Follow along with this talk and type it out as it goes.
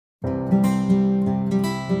Hi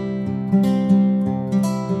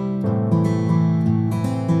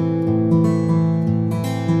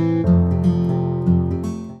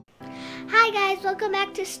guys, welcome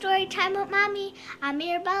back to Story Time with Mommy. I'm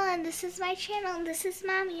Mirabella and this is my channel and this is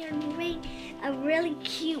Mommy. I'm reading a really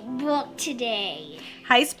cute book today.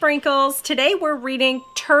 Hi Sprinkles. Today we're reading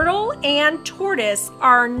Turtle and Tortoise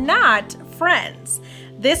Are Not Friends.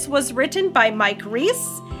 This was written by Mike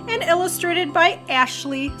Reiss and illustrated by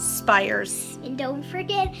Ashley Spires. And don't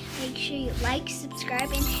forget, make sure you like,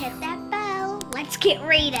 subscribe, and hit that bell. Let's get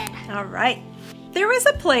reading. All right. There is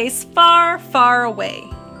a place far, far away.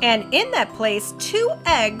 And in that place, 2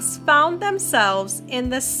 eggs found themselves in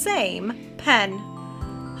the same pen.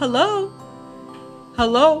 Hello?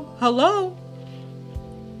 Hello? Hello?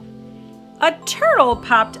 A turtle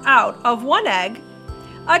popped out of one egg.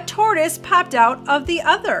 A tortoise popped out of the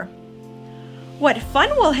other. What fun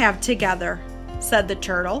we'll have together, said the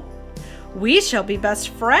turtle. We shall be best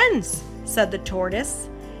friends, said the tortoise.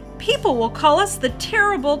 People will call us the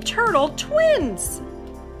terrible turtle twins.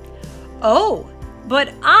 Oh,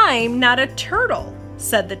 but I'm not a turtle,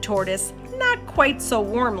 said the tortoise, not quite so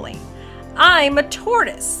warmly. I'm a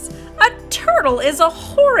tortoise. A turtle is a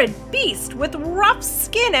horrid beast with rough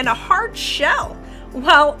skin and a hard shell,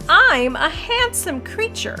 while I'm a handsome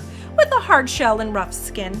creature with a hard shell and rough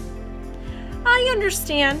skin. I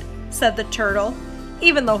understand, said the turtle,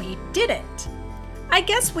 even though he didn't. I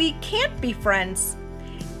guess we can't be friends.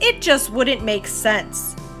 It just wouldn't make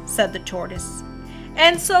sense, said the tortoise.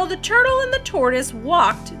 And so the turtle and the tortoise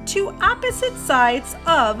walked to opposite sides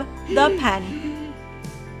of the pen.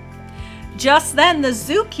 Just then the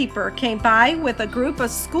zookeeper came by with a group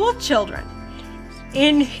of school children.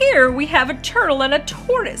 In here we have a turtle and a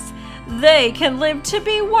tortoise. They can live to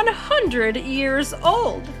be 100 years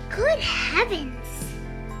old. Good heavens.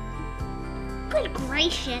 Good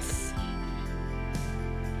gracious.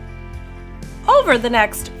 Over the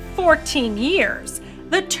next 14 years,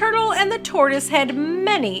 the turtle and the tortoise had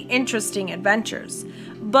many interesting adventures,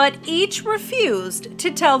 but each refused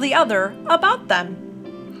to tell the other about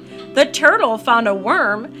them. The turtle found a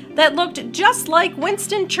worm that looked just like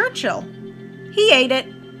Winston Churchill. He ate it.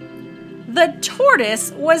 The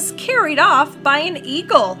tortoise was carried off by an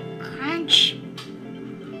eagle. Crunch.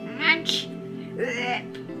 Crunch.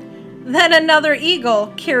 Then another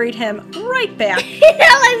eagle carried him right back.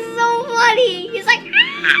 That was so funny. He's like,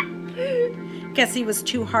 ah! Guess he was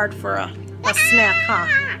too hard for a snack, huh?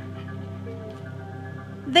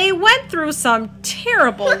 They went through some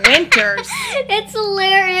terrible winters. It's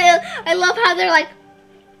hilarious. I love how they're like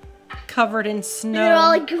covered in snow. They're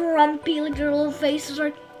all like grumpy, like their little faces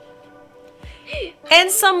are. And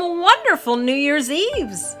some wonderful New Year's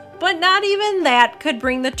Eves. But not even that could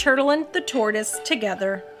bring the turtle and the tortoise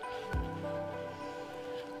together.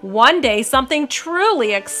 One day, something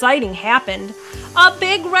truly exciting happened. A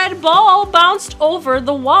big red ball bounced over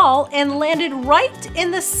the wall and landed right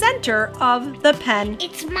in the center of the pen.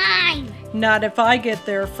 It's mine! Not if I get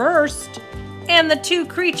there first. And the 2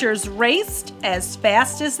 creatures raced as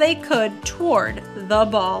fast as they could toward the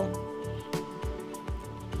ball.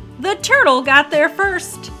 The turtle got there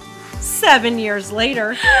first. 7 years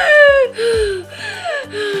later.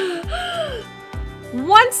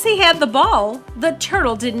 Once he had the ball, the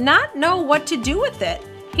turtle did not know what to do with it.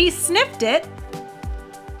 He sniffed it.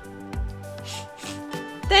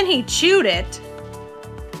 Then he chewed it.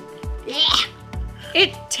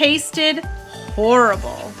 It tasted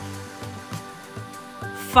horrible.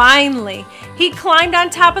 Finally, he climbed on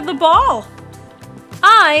top of the ball.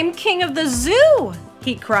 I'm king of the zoo,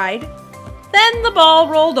 he cried. Then the ball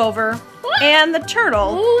rolled over and the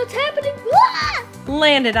turtle what's happening?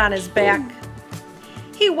 landed on his back.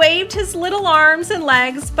 He waved his little arms and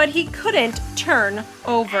legs, but he couldn't turn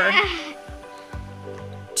over.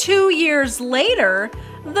 2 years later,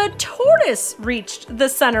 the tortoise reached the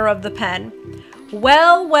center of the pen.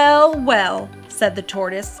 Well, well, well, said the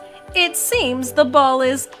tortoise. It seems the ball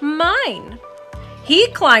is mine. He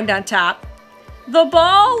climbed on top. The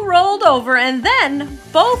ball rolled over and then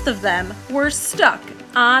both of them were stuck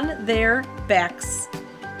on their backs.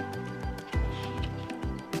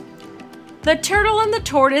 The turtle and the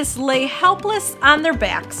tortoise lay helpless on their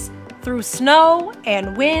backs through snow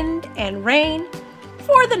and wind and rain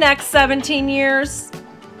for the next 17 years.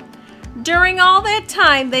 During all that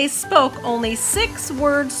time, they spoke only 6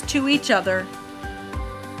 words to each other.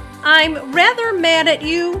 I'm rather mad at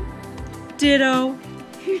you. Ditto.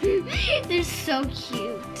 They're so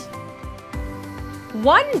cute.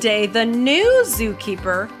 One day, the new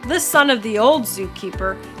zookeeper, the son of the old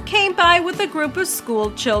zookeeper, came by with a group of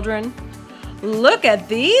school children. Look at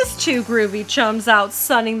these two groovy chums out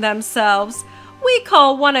sunning themselves. We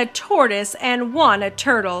call one a tortoise and one a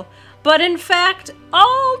turtle, but in fact,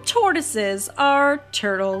 all tortoises are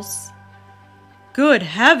turtles. Good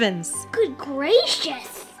heavens! Good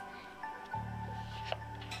gracious!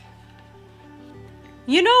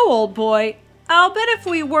 You know, old boy, I'll bet if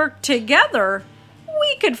we work together,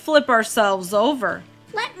 we could flip ourselves over.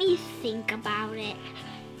 Let me think about it.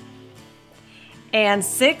 And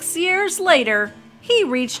 6 years later, he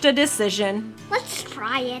reached a decision. Let's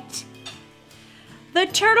try it. The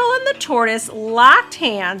turtle and the tortoise locked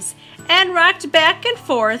hands and rocked back and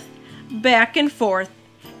forth,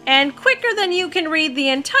 and quicker than you can read the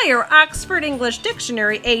entire Oxford English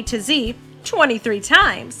Dictionary A to Z 23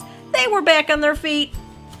 times, they were back on their feet.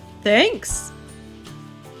 Thanks.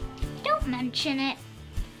 Don't mention it.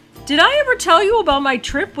 Did I ever tell you about my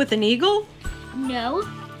trip with an eagle? No.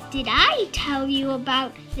 Did I tell you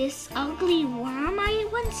about this ugly worm I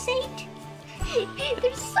once ate?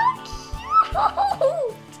 They're so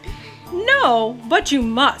cute! No, but you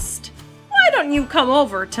must. Why don't you come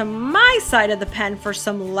over to my side of the pen for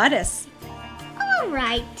some lettuce? All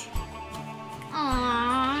right.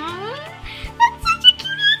 Aww, that's such a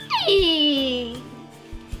cute ending.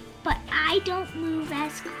 But I don't move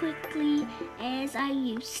as quickly as I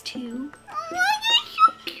used to.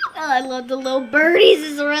 Oh, I love the little birdies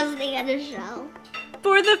is resting on the shell.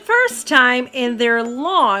 For the first time in their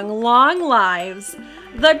long, long lives,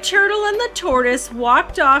 the turtle and the tortoise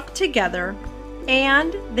walked off together,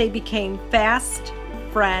 and they became fast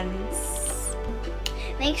friends.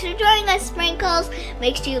 Thanks for joining us, Sprinkles.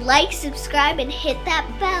 Make sure you like, subscribe, and hit that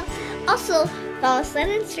bell. Also, follow us on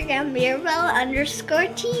Instagram,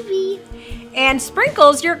 Mirabella_TV. And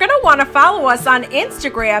Sprinkles, you're going to want to follow us on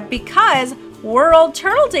Instagram because World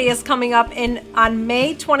Turtle Day is coming up on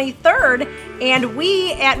May 23rd, and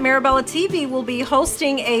we at Mirabella TV will be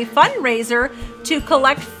hosting a fundraiser to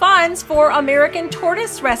collect funds for American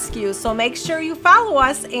Tortoise Rescue. So make sure you follow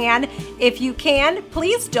us, and if you can,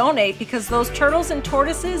 please donate because those turtles and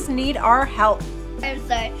tortoises need our help. I'm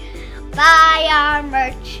sorry. Buy our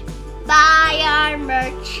merch. Buy our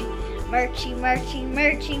merch. Merchy, merchy,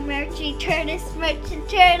 merchy, merchy, tortoise, merch, and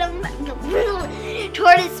turtle,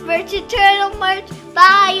 tortoise, merch, and turtle merch.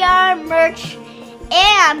 Buy our merch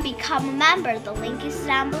and become a member. The link is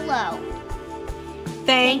down below.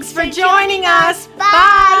 Thanks for joining us.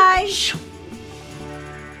 Bye.